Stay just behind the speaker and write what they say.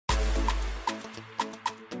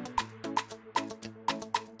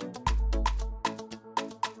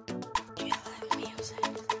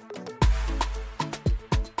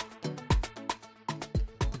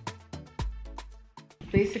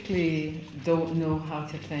basically don't know how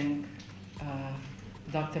to thank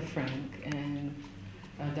Dr. Frank and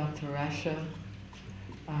Dr. Rasha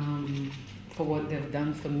for what they've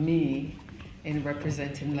done for me in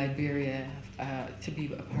representing Liberia to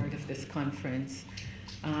be a part of this conference.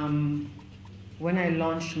 When I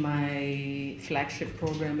launched my flagship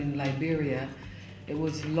program in Liberia, it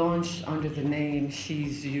was launched under the name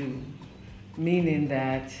She's You, meaning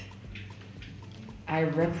that I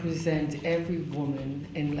represent every woman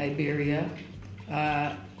in Liberia.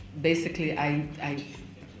 Basically,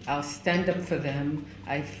 I'll stand up for them.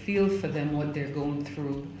 I feel for them what they're going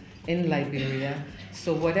through in Liberia.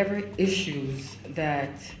 So whatever issues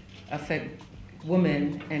that affect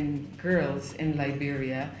women and girls in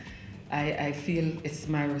Liberia, I feel it's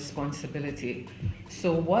my responsibility.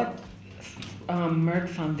 So what Merck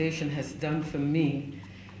Foundation has done for me,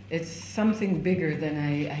 it's something bigger than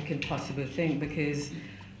I can possibly think, because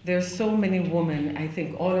there's so many women, I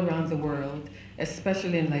think, all around the world,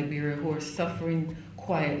 especially in Liberia, who are suffering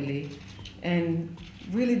quietly and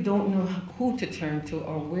really don't know who to turn to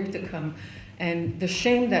or where to come. And the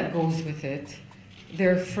shame that goes with it,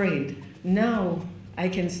 they're afraid. Now I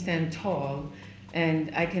can stand tall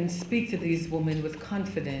and I can speak to these women with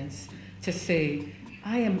confidence to say,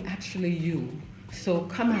 I am actually you. So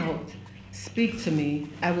come out, speak to me.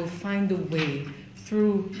 I will find a way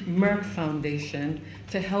through Merck Foundation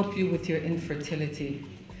to help you with your infertility.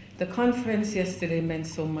 The conference yesterday meant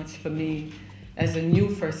so much for me as a new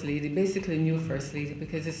First Lady, basically new First Lady,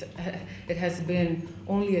 because it has been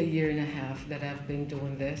only a year and a half that I've been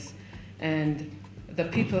doing this. And the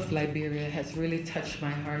people of Liberia has really touched my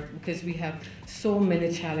heart, because we have so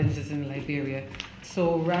many challenges in Liberia.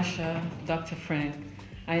 So Rasha, Dr. Frank,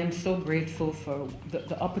 I am so grateful for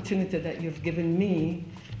the opportunity that you've given me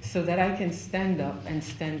so that I can stand up and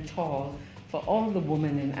stand tall for all the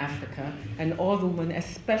women in Africa and all the women,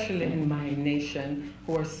 especially in my nation,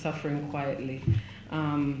 who are suffering quietly.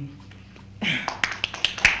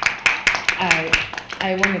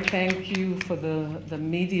 I want to thank you for the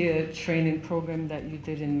media training program that you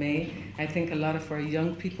did in May. I think a lot of our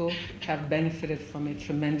young people have benefited from it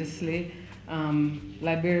tremendously.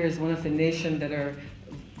 Liberia is one of the nations that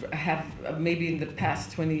have maybe in the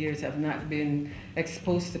past 20 years have not been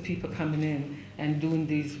exposed to people coming in and doing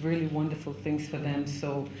these really wonderful things for them.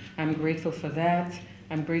 So I'm grateful for that.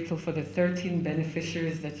 I'm grateful for the 13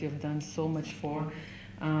 beneficiaries that you've done so much for.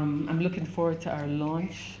 I'm looking forward to our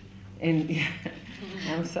launch.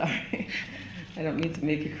 I'm sorry, I don't mean to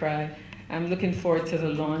make you cry. I'm looking forward to the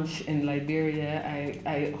launch in Liberia.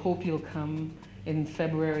 I hope you'll come in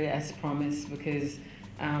February as promised, because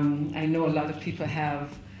I know a lot of people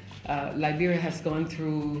have, Liberia has gone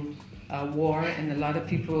through a war, and a lot of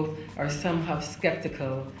people are somehow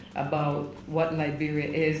skeptical about what Liberia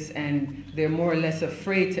is, and they're more or less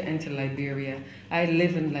afraid to enter Liberia. I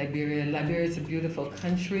live in Liberia. Liberia is a beautiful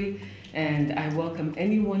country, and I welcome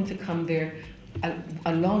anyone to come there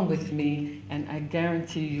along with me, and I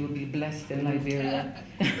guarantee you'll be blessed in Liberia.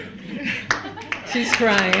 She's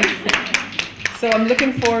crying. So I'm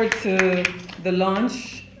looking forward to the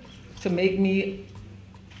launch to make me,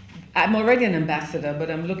 I'm already an ambassador, but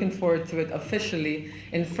I'm looking forward to it officially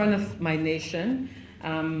in front of my nation.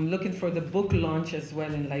 I'm looking for the book launch as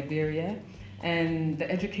well in Liberia, and the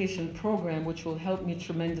education program, which will help me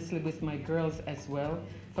tremendously with my girls as well,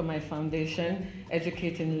 for my foundation,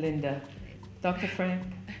 Educating Linda. Dr. Frank,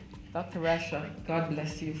 Dr. Rasha, God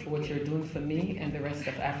bless you for what you're doing for me and the rest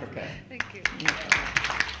of Africa. Thank you.